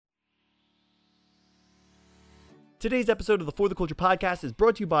Today's episode of the For the Culture podcast is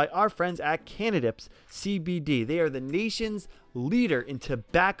brought to you by our friends at Cannadips CBD. They are the nation's leader in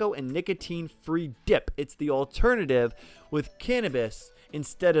tobacco and nicotine-free dip. It's the alternative with cannabis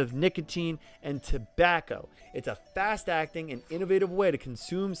instead of nicotine and tobacco. It's a fast-acting and innovative way to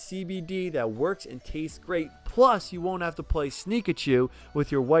consume CBD that works and tastes great. Plus, you won't have to play sneak-a-chew with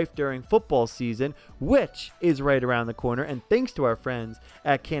your wife during football season, which is right around the corner. And thanks to our friends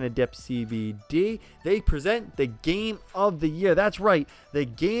at Cannadips CBD, they present the Game of the Year. That's right, the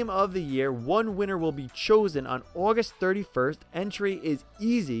Game of the Year. One winner will be chosen on August 31st. Entry is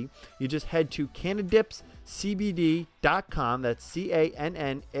easy. You just head to cannadipscbd.com. That's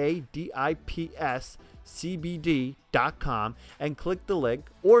CANNADIPS CBD.com and click the link,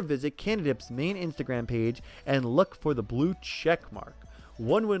 or visit Cannadip's main Instagram page and look for the blue check mark.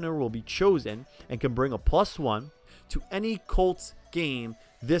 One winner will be chosen and can bring a +1 to any Colts game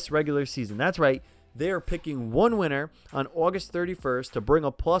this regular season. That's right, they are picking one winner on August 31st to bring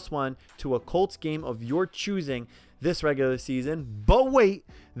a +1 to a Colts game of your choosing this regular season. But wait,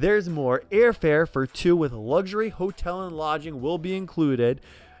 there's more. Airfare for two with luxury hotel and lodging will be included,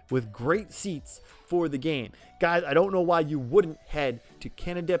 with great seats for the game. Guys, I don't know why you wouldn't head to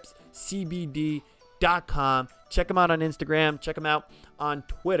cannadipscbd.com. Check them out on Instagram. Check them out on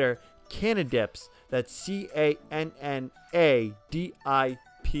Twitter. Cannadips, that's CANNADIPS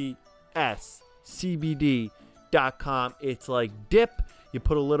CBD.com. It's like dip. You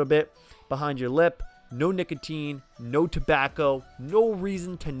put a little bit behind your lip. No nicotine, no tobacco, no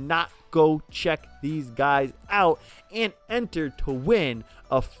reason to not go check these guys out and enter to win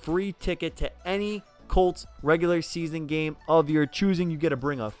a free ticket to any Colts regular season game of your choosing. You get to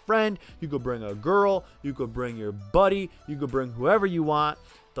bring a friend, you could bring a girl, you could bring your buddy, you could bring whoever you want.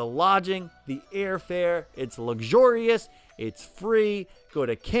 The lodging, the airfare, it's luxurious, it's free. Go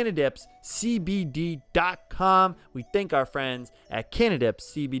to cannadipscbd.com. We thank our friends at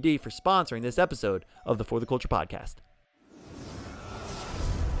Cannadips CBD for sponsoring this episode of the For the Culture podcast.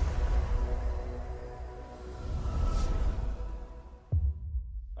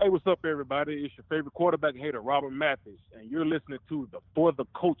 Hey, what's up, everybody? It's your favorite quarterback hater, Robert Mathis, and you're listening to the For the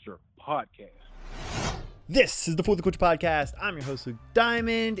Culture podcast. This is the For the Culture podcast. I'm your host, Luke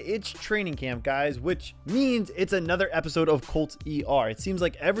Diamond. It's training camp, guys, which means it's another episode of Colts ER. It seems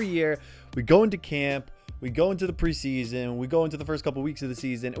like every year we go into camp, we go into the preseason, we go into the first couple weeks of the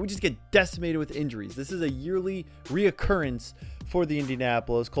season, and we just get decimated with injuries. This is a yearly reoccurrence for the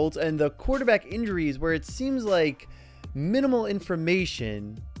Indianapolis Colts, and the quarterback injuries, where it seems like minimal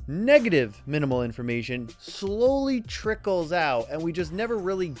information, negative minimal information, slowly trickles out, and we just never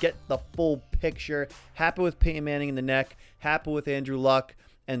really get the full picture. Happened with Peyton Manning in the neck, happened with Andrew Luck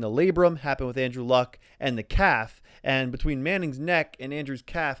and the labrum, happened with Andrew Luck and the calf. And between Manning's neck and Andrew's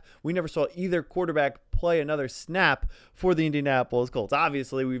calf, we never saw either quarterback play another snap for the Indianapolis Colts.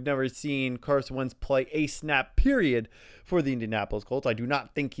 Obviously, we've never seen Carson Wentz play a snap, period, for the Indianapolis Colts. I do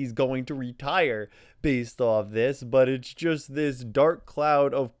not think he's going to retire based off this, but it's just this dark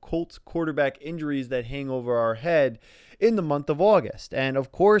cloud of Colts quarterback injuries that hang over our head in the month of August. And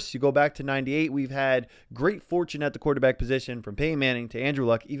of course, you go back to 98, we've had great fortune at the quarterback position, from Peyton Manning to Andrew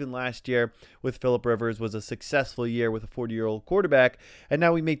Luck. Even last year with Phillip Rivers was a successful year with a 40-year-old quarterback. And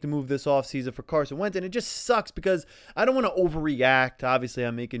now we make the move this offseason for Carson Wentz. And it just sucks because I don't want to overreact. Obviously,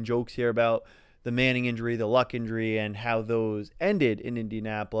 I'm making jokes here about the Manning injury, the Luck injury, and how those ended in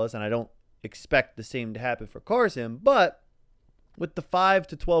Indianapolis. And I don't expect the same to happen for Carson. But with the 5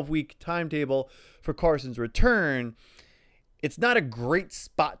 to 12 week timetable for Carson's return, it's not a great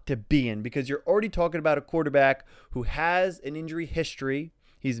spot to be in, because you're already talking about a quarterback who has an injury history.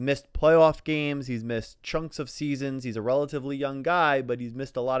 He's missed playoff games. He's missed chunks of seasons. He's a relatively young guy, but he's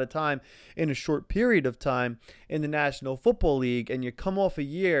missed a lot of time in a short period of time in the National Football League. And you come off a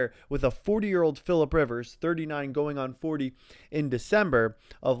year with a 40-year-old Phillip Rivers, 39 going on 40 in December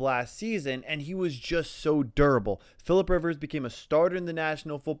of last season, and he was just so durable. Phillip Rivers became a starter in the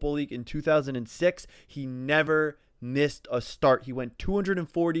National Football League in 2006. He never missed a start. He went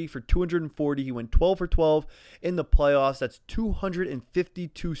 240 for 240. He went 12 for 12 in the playoffs. That's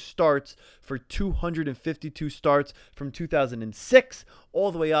 252 starts for 252 starts from 2006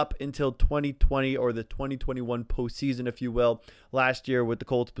 all the way up until 2020, or the 2021 postseason, if you will, last year with the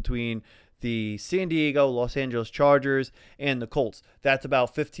Colts, between the San Diego, Los Angeles Chargers, and the Colts. That's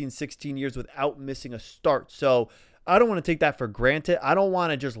about 15, 16 years without missing a start. So I don't want to take that for granted. I don't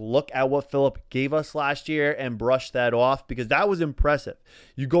want to just look at what Phillip gave us last year and brush that off, because that was impressive.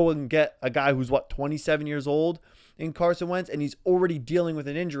 You go and get a guy who's, 27 years old in Carson Wentz, and he's already dealing with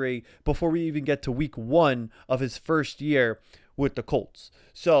an injury before we even get to week 1 of his first year with the Colts.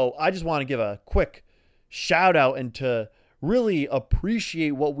 So I just want to give a quick shout out and to really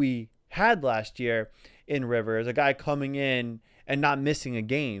appreciate what we had last year in Rivers, a guy coming in and not missing a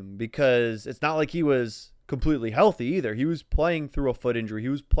game, because it's not like he was completely healthy either. He was playing through a foot injury. He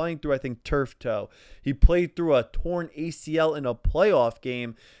was playing through, I think, turf toe. He played through a torn ACL in a playoff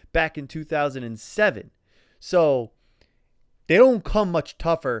game back in 2007. So they don't come much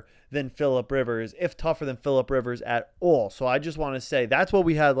tougher than Phillip Rivers, if tougher than Phillip Rivers at all. So I just want to say that's what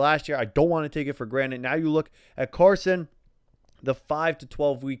we had last year. I don't want to take it for granted. Now you look at Carson, the 5 to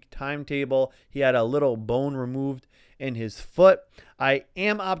 12 week timetable. He had a little bone removed in his foot. I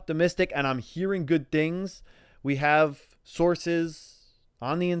am optimistic, and I'm hearing good things. We have sources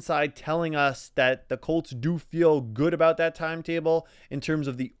on the inside telling us that the Colts do feel good about that timetable in terms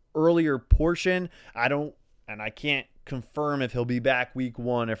of the earlier portion. I can't confirm if he'll be back week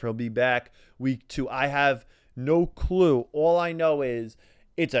 1, if he'll be back week 2. I have no clue. All I know is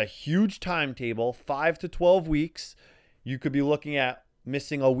it's a huge timetable, 5 to 12 weeks. You could be looking at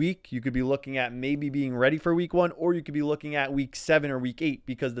missing a week. You could be looking at maybe being ready for week 1, or you could be looking at week 7 or week 8,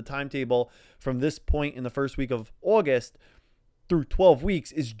 because the timetable from this point in the first week of August through 12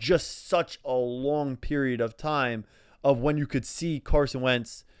 weeks is just such a long period of time of when you could see Carson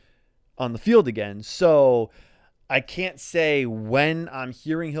Wentz on the field again. So I can't say when I'm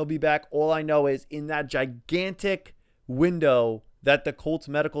hearing he'll be back. All I know is in that gigantic window that the Colts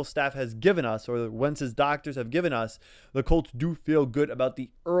medical staff has given us, or Wentz's doctors have given us, the Colts do feel good about the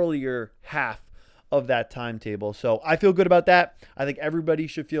earlier half of that timetable. So I feel good about that. I think everybody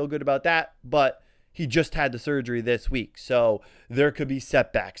should feel good about that, but he just had the surgery this week. So there could be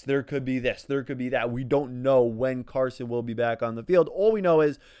setbacks. There could be this. There could be that. We don't know when Carson will be back on the field. All we know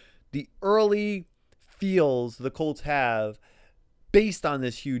is the early feels the Colts have based on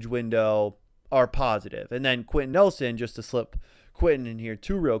this huge window are positive. And then Quentin Nelson, just to slip Quentin in here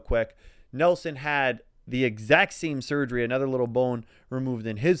too real quick, Nelson had the exact same surgery, another little bone removed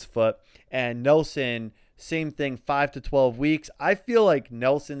in his foot, and Nelson, same thing, 5 to 12 weeks. I feel like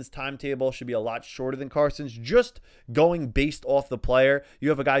Nelson's timetable should be a lot shorter than Carson's, just going based off the player. You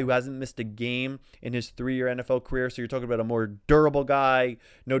have a guy who hasn't missed a game in his 3-year NFL career, so you're talking about a more durable guy.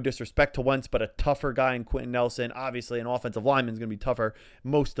 No disrespect to Wentz, but a tougher guy in Quentin Nelson. Obviously, an offensive lineman is going to be tougher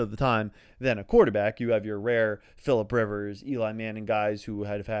most of the time than a quarterback. You have your rare Phillip Rivers, Eli Manning guys who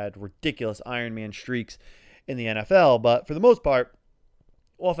have had ridiculous Iron Man streaks in the NFL, but for the most part,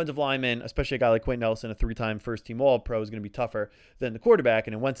 offensive lineman, especially a guy like Quentin Nelson, a 3-time first-team All-Pro, is going to be tougher than the quarterback.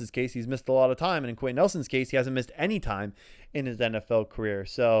 And in Wentz's case, he's missed a lot of time. And in Quentin Nelson's case, he hasn't missed any time in his NFL career.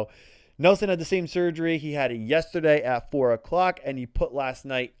 So Nelson had the same surgery. He had it yesterday at 4 o'clock, and he put last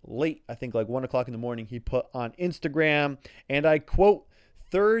night late, I think like 1 o'clock in the morning, he put on Instagram, and I quote,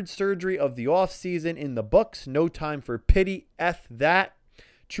 "Third surgery of the offseason in the books. No time for pity. F that.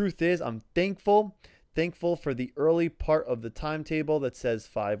 Truth is, I'm thankful for the early part of the timetable that says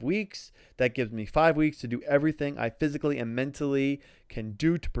 5 weeks. That gives me 5 weeks to do everything I physically and mentally can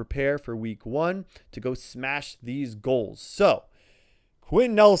do to prepare for week 1 to go smash these goals." So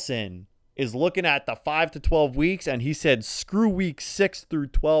Quentin Nelson is looking at the 5 to 12 weeks, and he said, screw week 6 through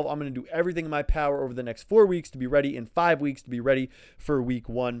 12. I'm going to do everything in my power over the next 4 weeks to be ready, in 5 weeks to be ready for week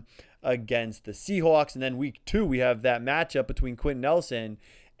 1 against the Seahawks. And then week 2, we have that matchup between Quentin Nelson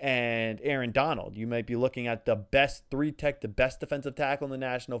and Aaron Donald. You might be looking at the best 3-tech, the best defensive tackle in the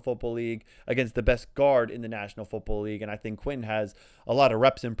National Football League against the best guard in the National Football League. And I think Quentin has a lot of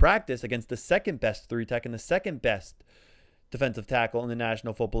reps in practice against the second best 3-tech and the second best defensive tackle in the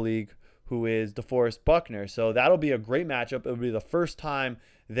National Football League, who is DeForest Buckner. So that'll be a great matchup. It'll be the first time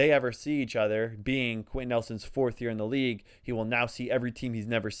they ever see each other, being Quentin Nelson's 4th year in the league. He will now see every team he's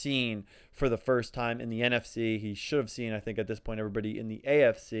never seen for the first time in the NFC. He should have seen, I think, at this point, everybody in the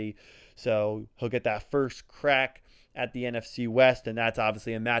AFC. So he'll get that first crack at the NFC West, and that's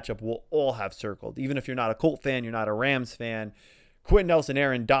obviously a matchup we'll all have circled. Even if you're not a Colt fan, you're not a Rams fan, Quentin Nelson,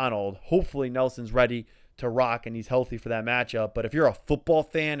 Aaron Donald, hopefully Nelson's ready to rock and he's healthy for that matchup. But if you're a football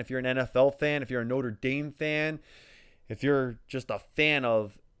fan, if you're an NFL fan, if you're a Notre Dame fan, if you're just a fan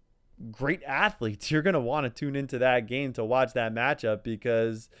of great athletes, you're going to want to tune into that game to watch that matchup,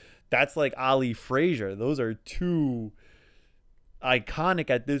 because that's like Ali Frazier. Those are two iconic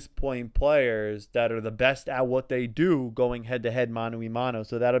at this point players that are the best at what they do going head-to-head mano-a-mano.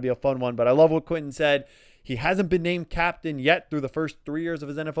 So that'll be a fun one. But I love what Quentin said. He hasn't been named captain yet through the first 3 years of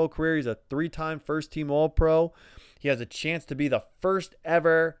his NFL career. He's a 3-time first-team All-Pro. He has a chance to be the first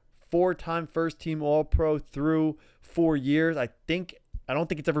ever 4-time first-team All-Pro through 4 years. I think I don't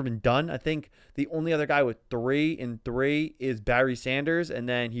think it's ever been done. I think the only other guy with 3 and 3 is Barry Sanders, and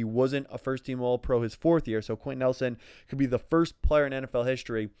then he wasn't a first-team All-Pro his 4th year. So Quentin Nelson could be the first player in NFL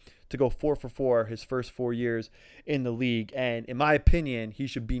history to go 4 for 4 his first 4 years in the league. And in my opinion, he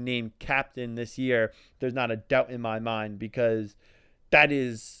should be named captain this year. There's not a doubt in my mind, because that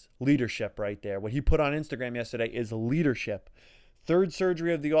is leadership right there. What he put on Instagram yesterday is leadership. 3rd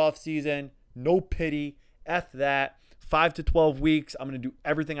surgery of the offseason, no pity, F that. 5 to 12 weeks. I'm going to do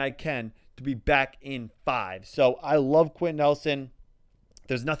everything I can to be back in 5. So I love Quentin Nelson.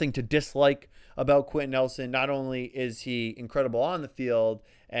 There's nothing to dislike about Quentin Nelson. Not only is he incredible on the field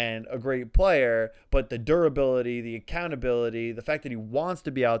and a great player, but the durability, the accountability, the fact that he wants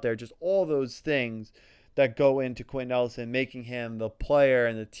to be out there, just all those things that go into Quentin Nelson, making him the player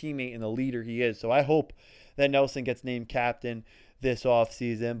and the teammate and the leader he is. So I hope that Nelson gets named captain this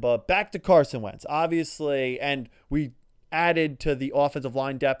offseason. But back to Carson Wentz, obviously, and we added to the offensive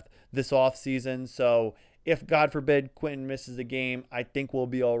line depth this offseason. So if, God forbid, Quentin misses a game, I think we'll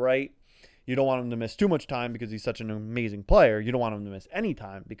be all right. You don't want him to miss too much time because he's such an amazing player. You don't want him to miss any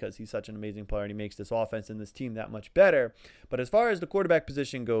time because he's such an amazing player and he makes this offense and this team that much better. But as far as the quarterback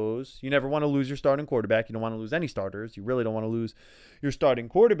position goes, you never want to lose your starting quarterback. You don't want to lose any starters. You really don't want to lose your starting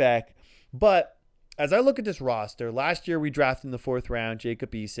quarterback. But as I look at this roster, last year we drafted in the 4th round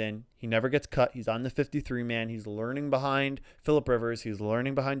Jacob Eason. He never gets cut. He's on the 53-man. He's learning behind Phillip Rivers. He's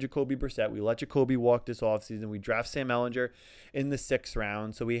learning behind Jacoby Brissett. We let Jacoby walk this offseason. We draft Sam Ehlinger in the 6th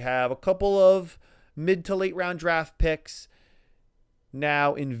round. So we have a couple of mid to late round draft picks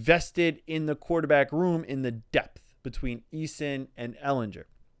now invested in the quarterback room in the depth between Eason and Ehlinger.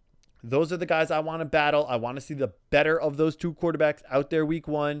 Those are the guys I want to battle. I want to see the better of those 2 quarterbacks out there week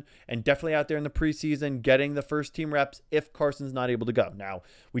 1 and definitely out there in the preseason getting the first team reps if Carson's not able to go. Now,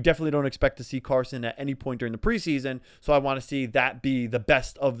 we definitely don't expect to see Carson at any point during the preseason, so I want to see that be the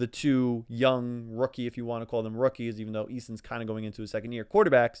best of the 2 young rookie, if you want to call them rookies, even though Eason's kind of going into his 2nd year,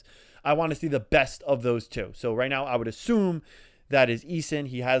 quarterbacks. I want to see the best of those 2. So right now I would assume that is Eason.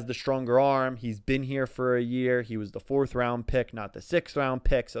 He has the stronger arm. He's been here for a year. He was the 4th round pick, not the 6th round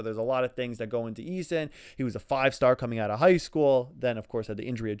pick. So there's a lot of things that go into Eason. He was a 5-star coming out of high school. Then, of course, had the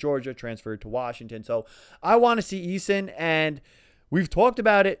injury at Georgia, transferred to Washington. So I want to see Eason, and we've talked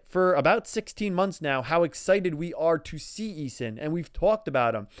about it for about 16 months now, how excited we are to see Eason. And we've talked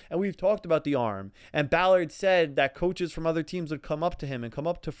about him, and we've talked about the arm. And Ballard said that coaches from other teams would come up to him and come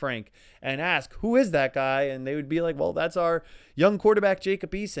up to Frank and ask, who is that guy? And they would be like, well, that's our young quarterback,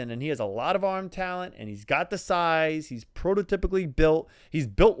 Jacob Eason. And he has a lot of arm talent, and he's got the size. He's prototypically built. He's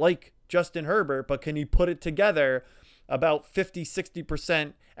built like Justin Herbert, but can he put it together about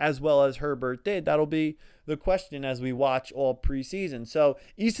 50-60% as well as Herbert did? That'll be the question as we watch all preseason. So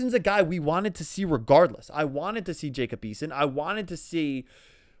Eason's a guy we wanted to see regardless. I wanted to see Jacob Eason. I wanted to see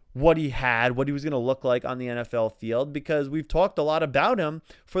what he had, what he was going to look like on the NFL field, because we've talked a lot about him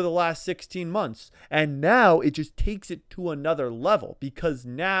for the last 16 months. And now it just takes it to another level, because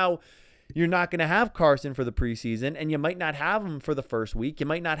now you're not going to have Carson for the preseason, and you might not have him for the first week. You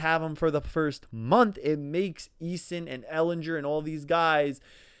might not have him for the first month. It makes Eason and Ehlinger and all these guys,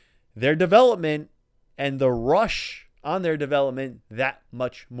 their development and the rush on their development, that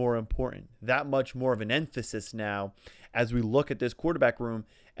much more important, that much more of an emphasis now as we look at this quarterback room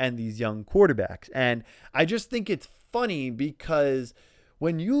and these young quarterbacks. And I just think it's funny because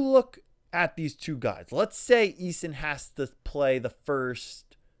when you look at these 2 guys, let's say Eason has to play the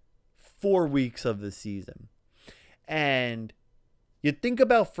first 4 weeks of the season, and you think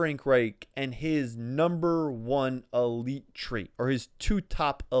about Frank Reich and his number 1 elite trait, or his 2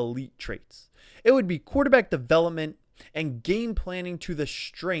 top elite traits. It would be quarterback development and game planning to the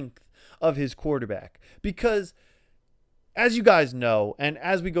strength of his quarterback. Because as you guys know, and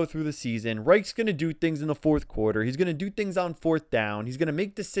as we go through the season, Reich's going to do things in the 4th quarter. He's going to do things on 4th down. He's going to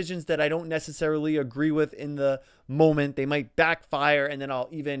make decisions that I don't necessarily agree with in the moment. They might backfire, and then I'll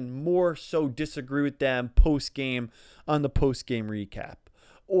even more so disagree with them post-game on the post-game recap.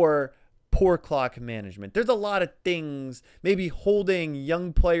 Or poor clock management. There's a lot of things, maybe holding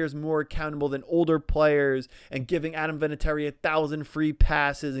young players more accountable than older players and giving Adam Vinatieri 1,000 free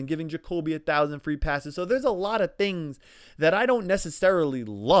passes and giving Jacoby 1,000 free passes. So there's a lot of things that I don't necessarily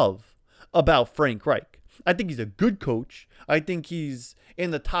love about Frank Reich. I think he's a good coach. I think he's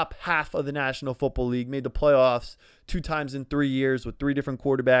in the top half of the National Football League, made the playoffs 2 times in 3 years with 3 different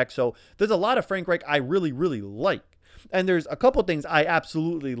quarterbacks. So there's a lot of Frank Reich I really, really like. And there's a couple things I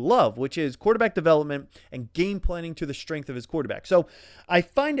absolutely love, which is quarterback development and game planning to the strength of his quarterback. So I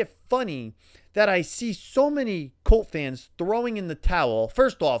find it funny that I see so many Colt fans throwing in the towel.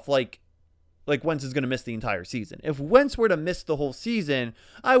 First off, like, like Wentz is going to miss the entire season. If Wentz were to miss the whole season,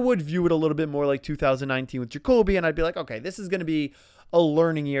 I would view it a little bit more like 2019 with Jacoby, and I'd be like, okay, this is going to be a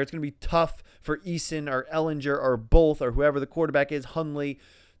learning year. It's going to be tough for Eason or Ellinger or both or whoever the quarterback is, Hundley,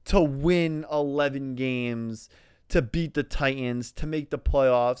 to win 11 games, to beat the Titans, to make the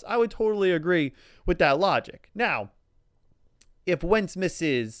playoffs. I would totally agree with that logic. Now, if Wentz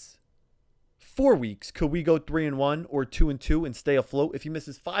misses 4 weeks, could we go 3-1 or 2-2 and stay afloat? If he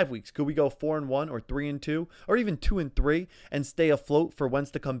misses 5 weeks, could we go 4-1 or 3-2 or even 2-3 and stay afloat for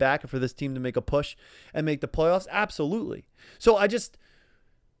Wentz to come back and for this team to make a push and make the playoffs? Absolutely. So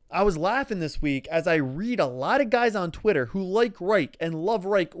I was laughing this week as I read a lot of guys on Twitter who like Reich and love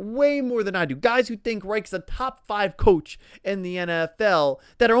Reich way more than I do. Guys who think Reich's a top 5 coach in the NFL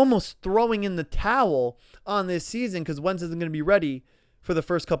that are almost throwing in the towel on this season because Wentz isn't going to be ready for the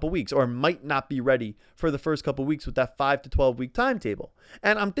first couple weeks, or might not be ready for the first couple weeks with that 5 to 12 week timetable.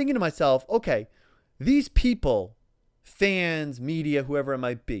 And I'm thinking to myself, okay, these people, fans, media, whoever it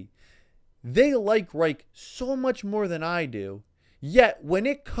might be, they like Reich so much more than I do. Yet when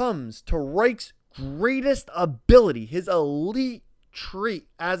it comes to Reich's greatest ability, his elite trait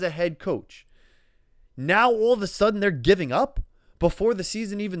as a head coach, now all of a sudden they're giving up before the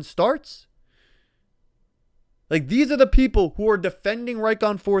season even starts? Like, these are the people who are defending Reich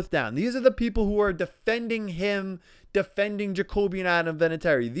on 4th down. These are the people who are defending him, defending Jacoby and Adam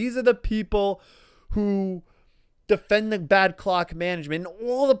Vinatieri. These are the people who defend the bad clock management and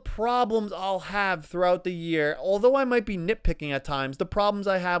all the problems I'll have throughout the year. Although I might be nitpicking at times, the problems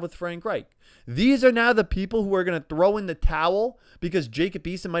I have with Frank Reich. These are now the people who are going to throw in the towel because Jacob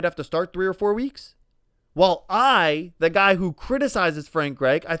Eason might have to start 3 or 4 weeks. While I, the guy who criticizes Frank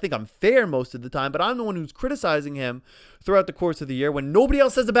Reich, I think I'm fair most of the time, but I'm the one who's criticizing him throughout the course of the year when nobody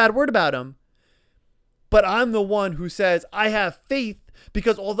else says a bad word about him. But I'm the one who says I have faith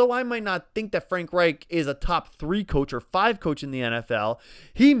because although I might not think that Frank Reich is a top 3 coach or 5 coach in the NFL,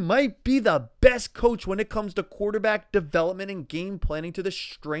 he might be the best coach when it comes to quarterback development and game planning to the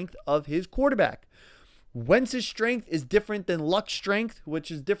strength of his quarterback. Wentz's strength is different than Luck's strength,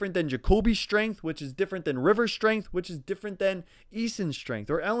 which is different than Jacoby's strength, which is different than Rivers' strength, which is different than Eason's strength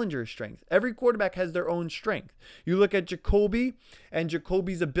or Ellinger's strength. Every quarterback has their own strength. You look at Jacoby and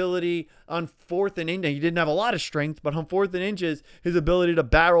Jacoby's ability on 4th and inches. He didn't have a lot of strength, but on 4th and inches, his ability to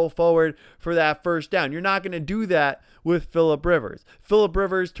barrel forward for that first down. You're not going to do that with Phillip Rivers. Phillip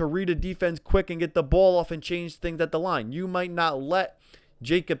Rivers to read a defense quick and get the ball off and change things at the line. You might not let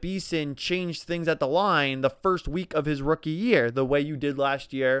Jacob Eason changed things at the line the first week of his rookie year, the way you did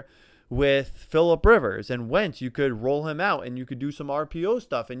last year with Phillip Rivers. And Wentz, you could roll him out and you could do some RPO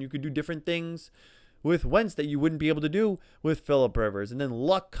stuff and you could do different things with Wentz that you wouldn't be able to do with Phillip Rivers. And then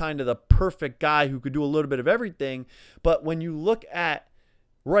Luck, kind of the perfect guy who could do a little bit of everything. But when you look at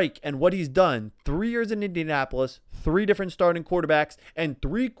Reich and what he's done, 3 years in Indianapolis, 3 different starting quarterbacks, and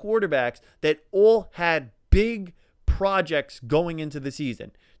 3 quarterbacks that all had big projects going into the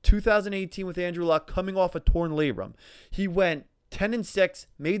season. 2018 with Andrew Luck coming off a torn labrum. He went 10-6,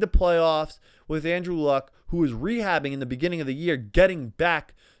 made the playoffs with Andrew Luck, who was rehabbing in the beginning of the year, getting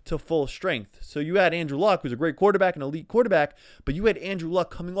back to full strength. So you had Andrew Luck, who's a great quarterback, an elite quarterback, but you had Andrew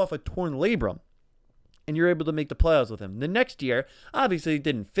Luck coming off a torn labrum, and you're able to make the playoffs with him. The next year, obviously, it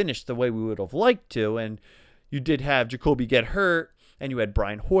didn't finish the way we would have liked to, and you did have Jacoby get hurt, and you had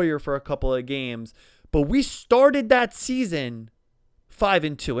Brian Hoyer for a couple of games. But we started that season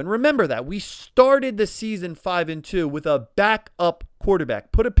 5-2. And remember that. We started the season 5-2 with a backup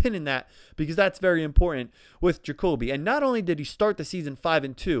quarterback. Put a pin in that because that's very important with Jacoby. And not only did he start the season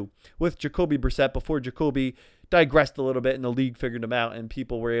 5-2 with Jacoby Brissett before Jacoby digressed a little bit and the league figured him out and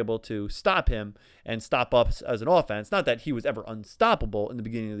people were able to stop him and stop us as an offense. Not that he was ever unstoppable in the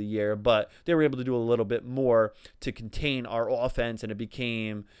beginning of the year, but they were able to do a little bit more to contain our offense, and it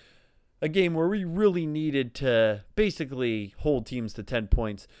became a game where we really needed to basically hold teams to 10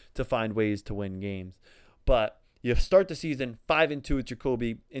 points to find ways to win games. But you start the season 5-2 with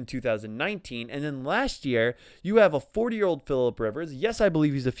Jacoby in 2019. And then last year, you have a 40-year-old Phillip Rivers. Yes, I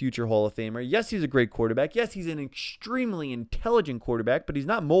believe he's a future Hall of Famer. Yes, he's a great quarterback. Yes, he's an extremely intelligent quarterback, but he's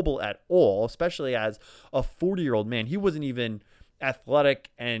not mobile at all, especially as a 40-year-old man. He wasn't even athletic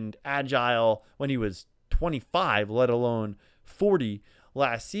and agile when he was 25, let alone 40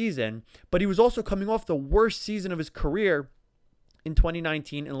 last season. But he was also coming off the worst season of his career in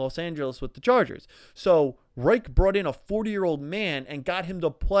 2019 in Los Angeles with the Chargers. So Reich brought in a 40-year-old man and got him to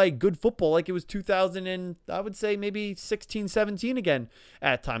play good football like it was 2000 and I would say maybe 16, 17 again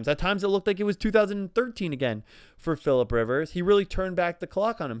at times. At times it looked like it was 2013 again for Phillip Rivers. He really turned back the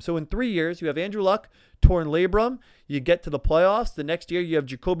clock on him. So in 3 years, you have Andrew Luck, torn labrum. You get to the playoffs. The next year, you have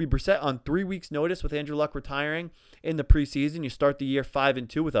Jacoby Brissett on 3 weeks' notice with Andrew Luck retiring in the preseason. You start the year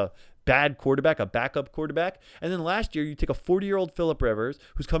 5-2 with a bad quarterback, a backup quarterback. And then last year, you take a 40-year-old Phillip Rivers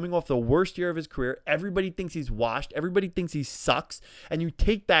who's coming off the worst year of his career. Everybody thinks he's washed. Everybody thinks he sucks. And you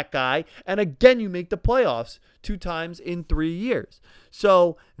take that guy, and again, you make the playoffs 2 times in 3 years.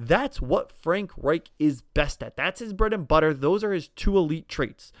 So that's what Frank Reich is best at. That's his bread and butter. Those are his 2 elite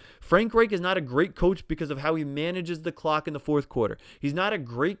traits. Frank Reich is not a great coach because of how he manages the clock in the fourth quarter. He's not a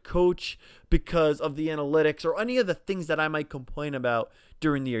great coach because of the analytics or any of the things that I might complain about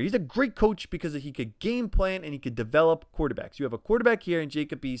during the year. He's a great coach because he could game plan and he could develop quarterbacks. You have a quarterback here in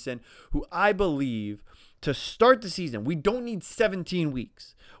Jacob Eason who I believe to start the season, we don't need 17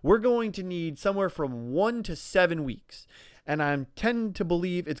 weeks. We're going to need somewhere from 1 to 7 weeks. And I tend to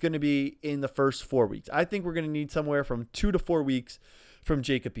believe it's going to be in the first 4 weeks. I think we're going to need somewhere from 2 to 4 weeks from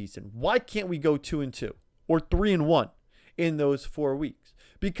Jacob Eason. Why can't we go 2-2 or 3-1 in those 4 weeks?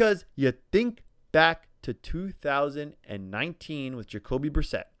 Because you think back to 2019 with Jacoby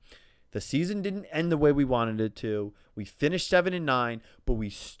Brissett. The season didn't end the way we wanted it to. We finished 7-9, but we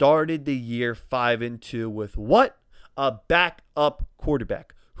started the year 5-2 with what? A backup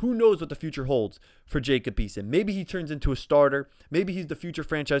quarterback. Who knows what the future holds for Jacob Eason? Maybe he turns into a starter. Maybe he's the future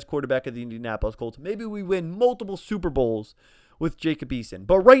franchise quarterback of the Indianapolis Colts. Maybe we win multiple Super Bowls with Jacob Eason.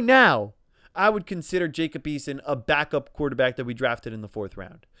 But right now, I would consider Jacob Eason a backup quarterback that we drafted in the 4th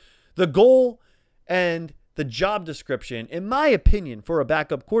round. The goal and the job description, in my opinion, for a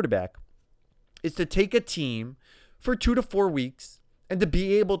backup quarterback is to take a team for 2 to 4 weeks and to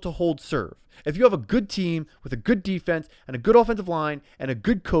be able to hold serve. If you have a good team with a good defense and a good offensive line and a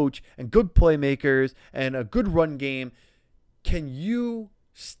good coach and good playmakers and a good run game, can you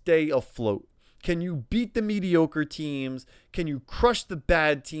stay afloat? Can you beat the mediocre teams? Can you crush the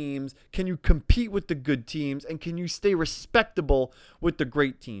bad teams? Can you compete with the good teams? And can you stay respectable with the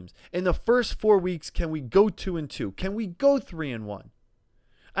great teams? In the first 4 weeks, can we go 2-2? Can we go 3-1?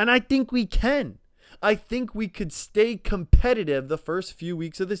 And I think we can. I think we could stay competitive the first few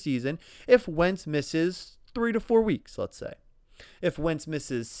weeks of the season if Wentz misses 3 to 4 weeks, let's say. If Wentz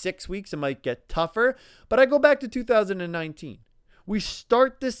misses 6 weeks, it might get tougher. But I go back to 2019. We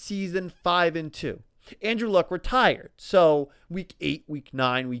start the season 5-2. Andrew Luck retired. So week 8, week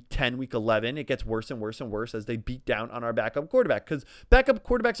 9, week 10, week 11, it gets worse and worse and worse as they beat down on our backup quarterback. Because backup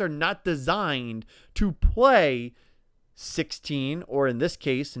quarterbacks are not designed to play 16, or in this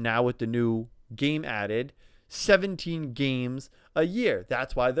case, now with the new game added, 17 games a year.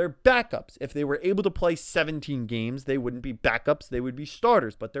 That's why they're backups. If they were able to play 17 games, they wouldn't be backups. They would be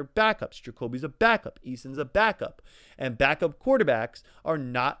starters, but they're backups. Jacoby's a backup. Eason's a backup. And backup quarterbacks are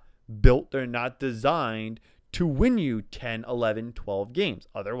not built, they're not designed to win you 10, 11, 12 games.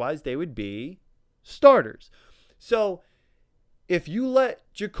 Otherwise, they would be starters. So if you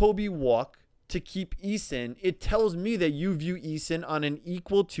let Jacoby walk to keep Eason, it tells me that you view Eason on an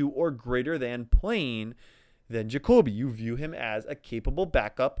equal to or greater than plane than Jacoby. You view him as a capable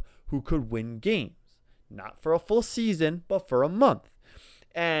backup who could win games. Not for a full season, but for a month.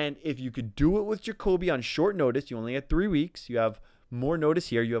 And if you could do it with Jacoby on short notice, you only had 3 weeks. You have more notice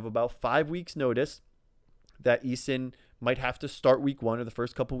here. You have about 5 weeks notice that Eason might have to start week 1 or the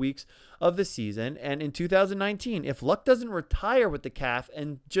first couple weeks of the season. And in 2019, if Luck doesn't retire with the calf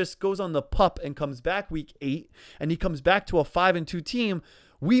and just goes on the pup and comes back week 8 and he comes back to a 5-2 team,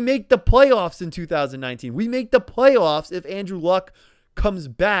 we make the playoffs in 2019. We make the playoffs if Andrew Luck comes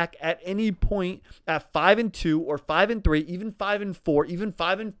back at any point at 5-2 or 5-3, even 5-4, even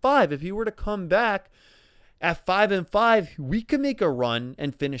 5-5. If he were to come back at 5-5, we could make a run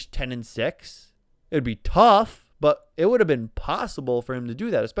and finish 10-6. It'd be tough, but it would have been possible for him to do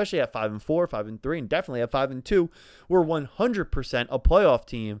that, especially at 5-4, 5-3, and definitely at 5-2. We're 100% a playoff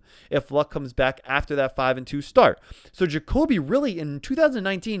team if Luck comes back after that 5-2 start. So Jacoby really in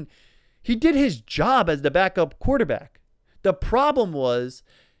 2019, he did his job as the backup quarterback. The problem was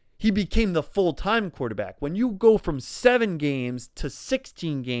he became the full-time quarterback. When you go from 7 games to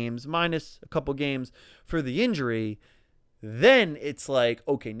 16 games, minus a couple games for the injury, then it's like,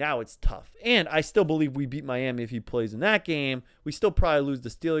 okay, now it's tough. And I still believe we beat Miami if he plays in that game. We still probably lose the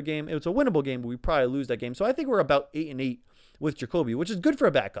Steelers game. It was a winnable game, but we probably lose that game. So I think we're about 8-8 with Jacoby, which is good for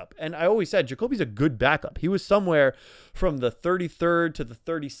a backup. And I always said Jacoby's a good backup. He was somewhere from the 33rd to the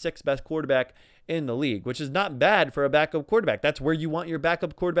 36th best quarterback in the league, which is not bad for a backup quarterback. That's where you want your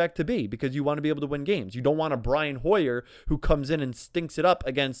backup quarterback to be because you want to be able to win games. You don't want a Brian Hoyer who comes in and stinks it up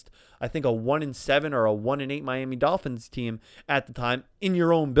against, I think, a 1-7 or a 1-8 Miami Dolphins team at the time in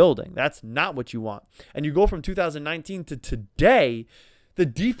your own building. That's not what you want. And you go from 2019 to today, the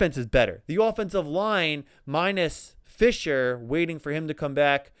defense is better. The offensive line, minus Fisher, waiting for him to come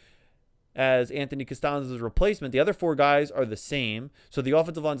back as Anthony Costanzo's replacement. The other 4 guys are the same. So the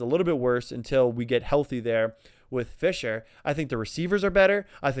offensive line's a little bit worse until we get healthy there with Fisher. I think the receivers are better.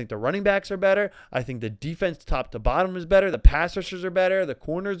 I think the running backs are better. I think the defense top to bottom is better. The pass rushers are better. The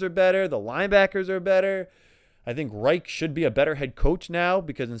corners are better. The linebackers are better. I think Reich should be a better head coach now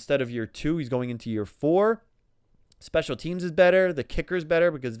because instead of year 2, he's going into year 4. Special teams is better. The kicker is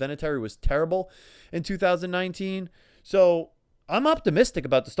better because Vinatieri was terrible in 2019. So I'm optimistic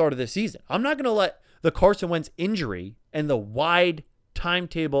about the start of this season. I'm not going to let the Carson Wentz injury and the wide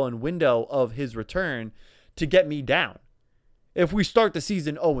timetable and window of his return to get me down. If we start the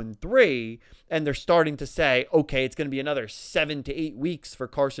season 0-3 and they're starting to say, okay, it's going to be another 7 to 8 weeks for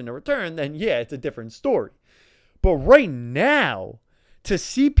Carson to return, then yeah, it's a different story. But right now, to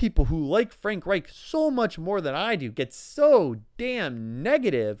see people who like Frank Reich so much more than I do get so damn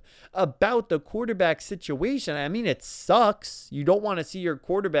negative about the quarterback situation. I mean, it sucks. You don't want to see your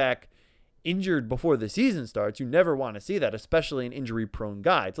quarterback injured before the season starts. You never want to see that, especially an injury-prone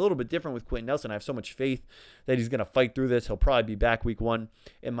guy. It's a little bit different with Quentin Nelson. I have so much faith that he's going to fight through this. He'll probably be back week 1,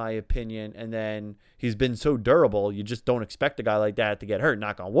 in my opinion. And then he's been so durable, you just don't expect a guy like that to get hurt.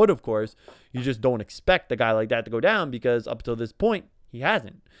 Knock on wood, of course. You just don't expect a guy like that to go down because up until this point, he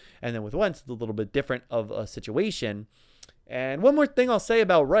hasn't. And then with Wentz, it's a little bit different of a situation. And one more thing I'll say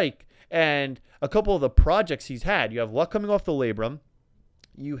about Reich and a couple of the projects he's had. You have Luck coming off the labrum.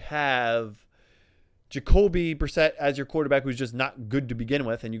 You have Jacoby Brissett as your quarterback who's just not good to begin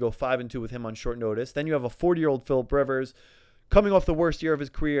with, and you go 5-2 with him on short notice. Then you have a 40-year-old Phillip Rivers coming off the worst year of his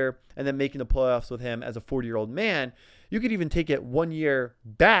career and then making the playoffs with him as a 40-year-old man. You could even take it 1 year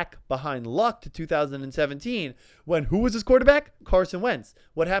back behind Luck to 2017 when who was his quarterback? Carson Wentz.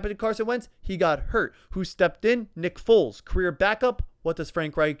 What happened to Carson Wentz? He got hurt. Who stepped in? Nick Foles. Career backup. What does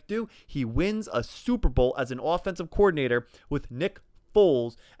Frank Reich do? He wins a Super Bowl as an offensive coordinator with Nick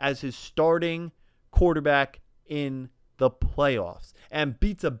Foles as his starting quarterback in the playoffs and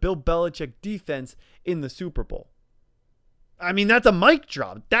beats a Bill Belichick defense in the Super Bowl. I mean, that's a mic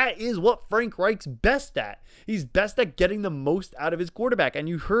drop. That is what Frank Reich's best at. He's best at getting the most out of his quarterback. And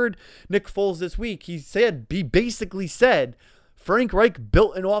you heard Nick Foles this week. He basically said, Frank Reich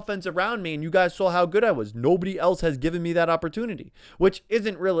built an offense around me, and you guys saw how good I was. Nobody else has given me that opportunity, which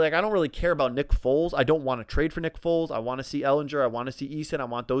isn't really, I don't really care about Nick Foles. I don't want to trade for Nick Foles. I want to see Ehlinger. I want to see Eason. I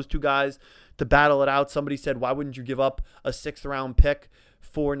want those 2 guys to battle it out. Somebody said, why wouldn't you give up a 6th-round pick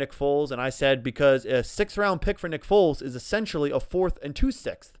for Nick Foles? And I said, because a 6th-round pick for Nick Foles is essentially a 4th and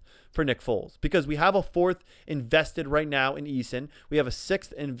 2/6 for Nick Foles, because we have a 4th invested right now in Eason. We have a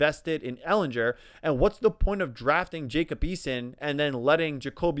 6th invested in Ehlinger. And what's the point of drafting Jacob Eason and then letting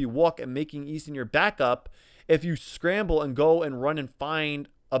Jacoby walk and making Eason your backup if you scramble and go and run and find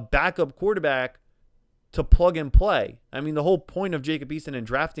a backup quarterback to plug and play? I mean, the whole point of Jacob Eason and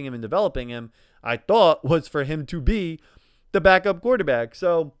drafting him and developing him, I thought, was for him to be the backup quarterback.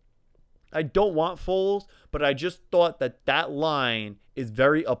 So I don't want Foles, but I just thought that line is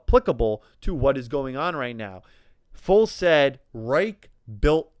very applicable to what is going on right now. Foles said, Reich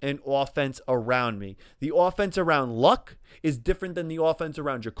built an offense around me. The offense around Luck is different than the offense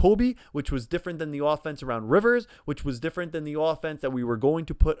around Jacoby, which was different than the offense around Rivers, which was different than the offense that we were going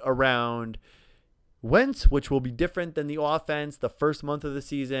to put around Wentz, which will be different than the offense the first month of the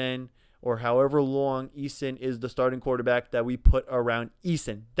season or however long Eason is the starting quarterback that we put around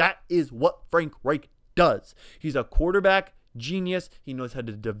Eason. That is what Frank Reich does. He's a quarterback genius. He knows how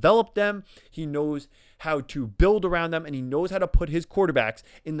to develop them. He knows how to build around them, and he knows how to put his quarterbacks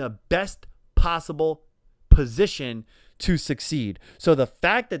in the best possible position to succeed. So the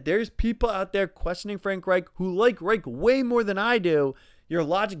fact that there's people out there questioning Frank Reich who like Reich way more than I do, your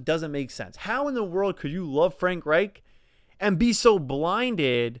logic doesn't make sense. How in the world could you love Frank Reich and be so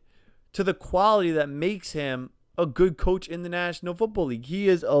blinded to the quality that makes him a good coach in the National Football League? He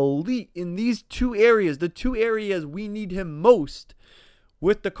is elite in these 2 areas, the 2 areas we need him most,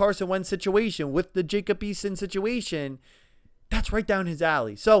 with the Carson Wentz situation, with the Jacob Eason situation. That's right down his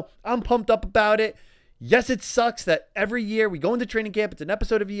alley. So I'm pumped up about it. Yes, it sucks that every year we go into training camp, it's an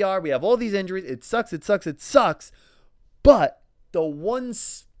episode of ER, we have all these injuries. It sucks, it sucks, it sucks. But the one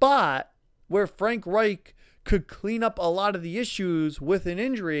spot where Frank Reich could clean up a lot of the issues with an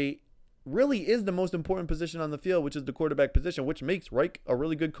injury really is the most important position on the field, which is the quarterback position, which makes Reich a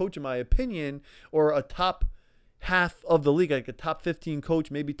really good coach in my opinion, or a top half of the league, like a top 15 coach,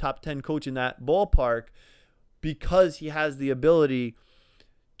 maybe top 10 coach in that ballpark, because he has the ability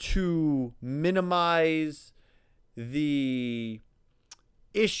to minimize the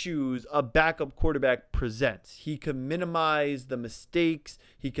issues a backup quarterback presents. He can minimize the mistakes.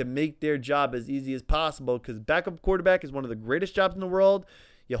 He can make their job as easy as possible, because backup quarterback is one of the greatest jobs in the world.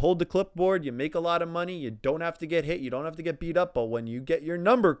 You hold the clipboard, you make a lot of money, you don't have to get hit, you don't have to get beat up, but when you get your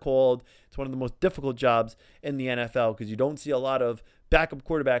number called, it's one of the most difficult jobs in the NFL, because you don't see a lot of backup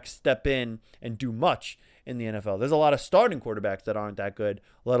quarterbacks step in and do much in the NFL. There's a lot of starting quarterbacks that aren't that good,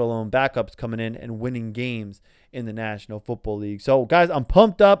 let alone backups coming in and winning games in the National Football League. So, guys, I'm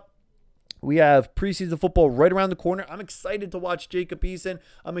pumped up. We have preseason football right around the corner. I'm excited to watch Jacob Eason.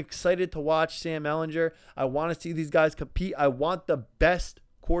 I'm excited to watch Sam Ehlinger. I want to see these guys compete. I want the best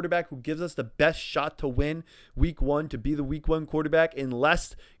quarterback who gives us the best shot to win week 1 to be the week 1 quarterback,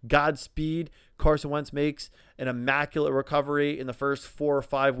 unless Godspeed Carson Wentz makes an immaculate recovery in the first 4 or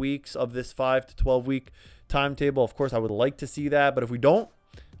 5 weeks of this 5 to 12 week timetable. Of course, I would like to see that, but if we don't,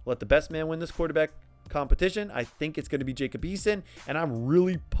 let the best man win this quarterback competition. I think it's going to be Jacob Eason, and I'm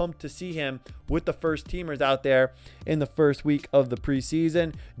really pumped to see him with the first teamers out there in the first week of the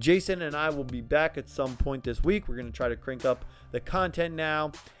preseason. Jason and I will be back at some point this week. We're going to try to crank up the content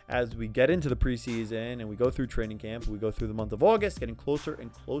now as we get into the preseason and we go through training camp. We go through the month of August, getting closer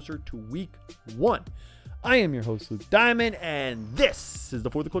and closer to week 1. I am your host, Luke Diamond, and this is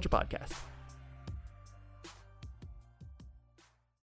the For the Culture Podcast.